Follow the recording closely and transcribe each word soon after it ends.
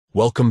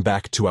Welcome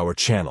back to our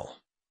channel.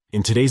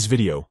 In today's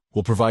video,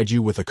 we'll provide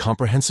you with a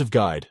comprehensive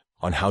guide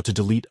on how to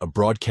delete a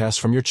broadcast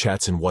from your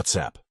chats in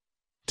WhatsApp.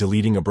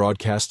 Deleting a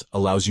broadcast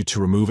allows you to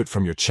remove it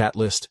from your chat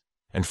list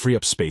and free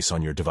up space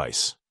on your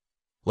device.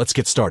 Let's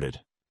get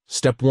started.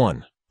 Step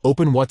 1.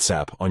 Open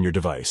WhatsApp on your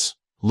device.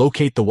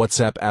 Locate the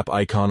WhatsApp app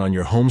icon on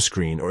your home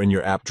screen or in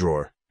your app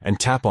drawer and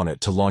tap on it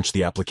to launch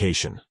the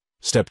application.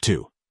 Step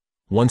 2.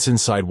 Once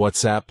inside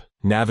WhatsApp,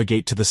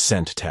 navigate to the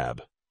Sent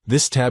tab.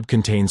 This tab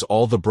contains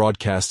all the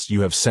broadcasts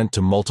you have sent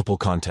to multiple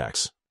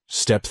contacts.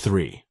 Step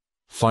 3.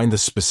 Find the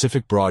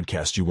specific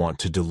broadcast you want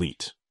to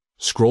delete.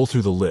 Scroll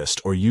through the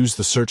list or use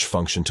the search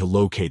function to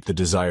locate the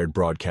desired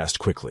broadcast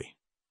quickly.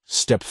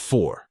 Step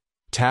 4.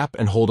 Tap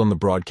and hold on the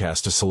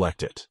broadcast to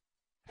select it.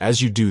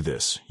 As you do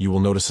this, you will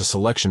notice a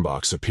selection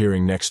box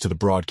appearing next to the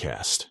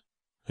broadcast.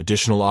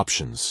 Additional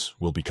options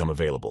will become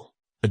available.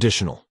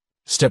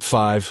 Step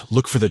 5.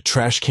 Look for the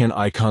trash can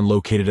icon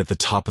located at the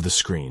top of the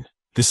screen.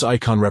 This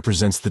icon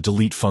represents the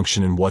delete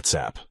function in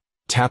WhatsApp.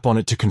 Tap on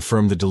it to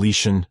confirm the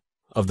deletion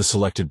of the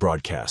selected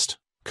broadcast.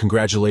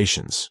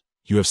 Congratulations!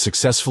 You have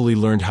successfully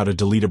learned how to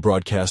delete a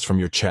broadcast from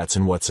your chats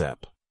in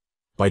WhatsApp.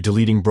 By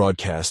deleting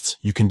broadcasts,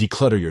 you can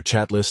declutter your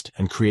chat list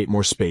and create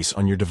more space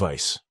on your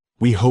device.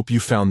 We hope you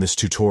found this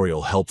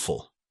tutorial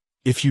helpful.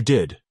 If you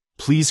did,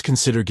 please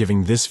consider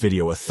giving this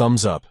video a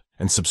thumbs up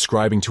and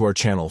subscribing to our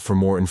channel for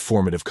more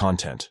informative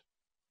content.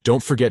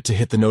 Don't forget to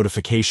hit the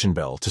notification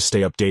bell to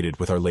stay updated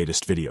with our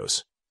latest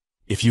videos.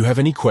 If you have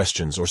any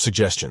questions or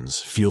suggestions,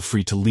 feel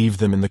free to leave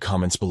them in the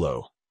comments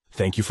below.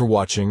 Thank you for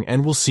watching,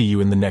 and we'll see you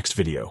in the next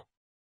video.